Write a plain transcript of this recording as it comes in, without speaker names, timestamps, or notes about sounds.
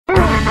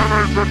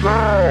I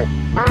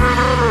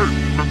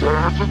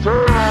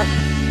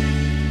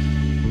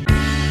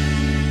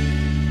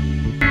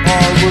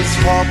was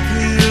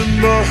happy in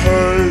the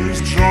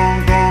haze,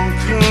 drunk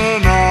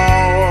an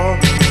hour,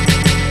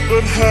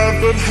 but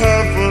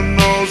heaven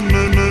knows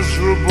me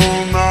miserable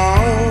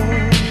now.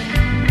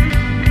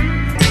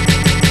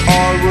 I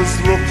was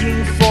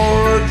looking for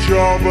a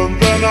job and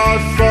then I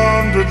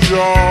found a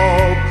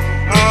job,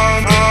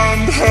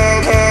 and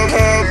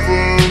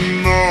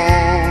heaven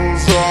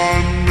knows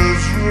I'm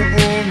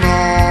miserable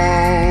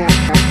now.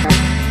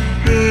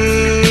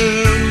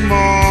 In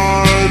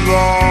my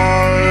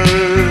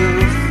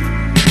life,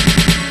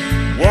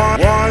 why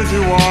do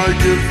I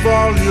give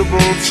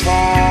valuable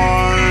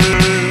time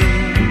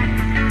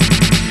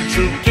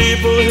to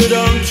people who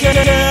don't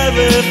care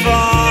if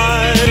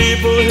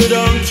people who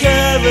don't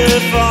care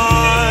if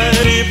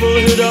people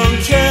who don't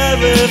care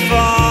if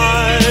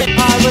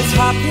I was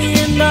happy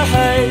in the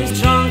haze,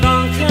 drunk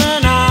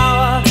an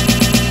hour,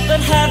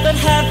 but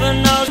heaven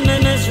knows me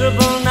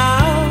miserable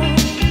now.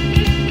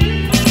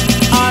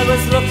 I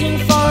was looking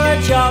for a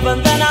job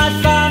and then I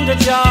found a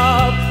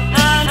job,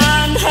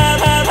 and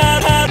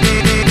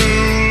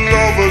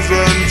lovers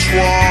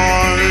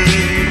entwined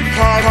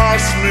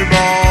pass me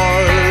by,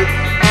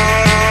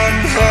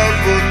 and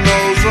heaven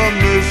knows I'm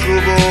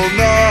miserable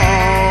now.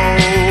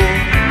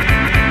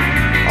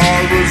 I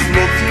was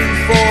looking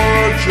for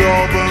a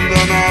job and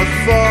then I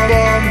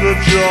found a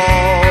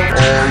job.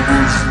 I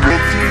was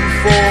looking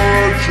for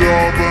a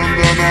job and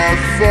then I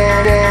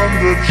found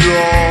a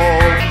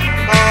job,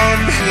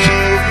 and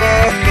heaven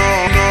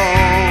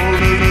knows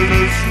I'm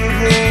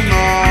miserable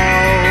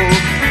now.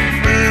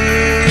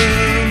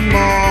 In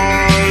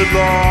my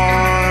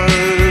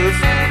life,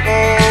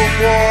 oh,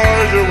 why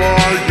do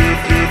I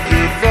give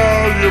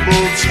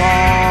valuable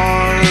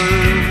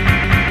time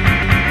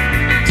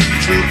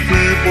to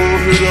people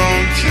who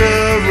don't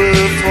care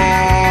if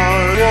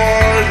why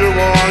do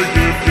I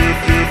give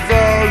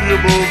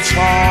valuable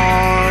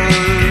time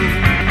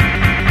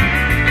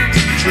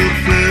to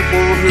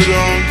people who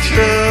don't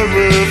care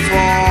if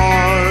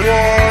why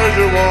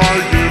do I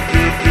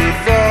give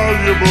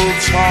valuable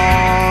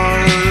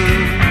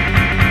time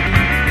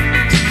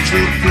to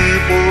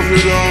people who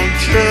don't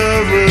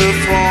care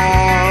if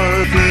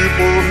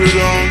people who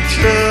don't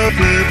care,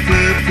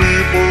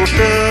 people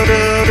care.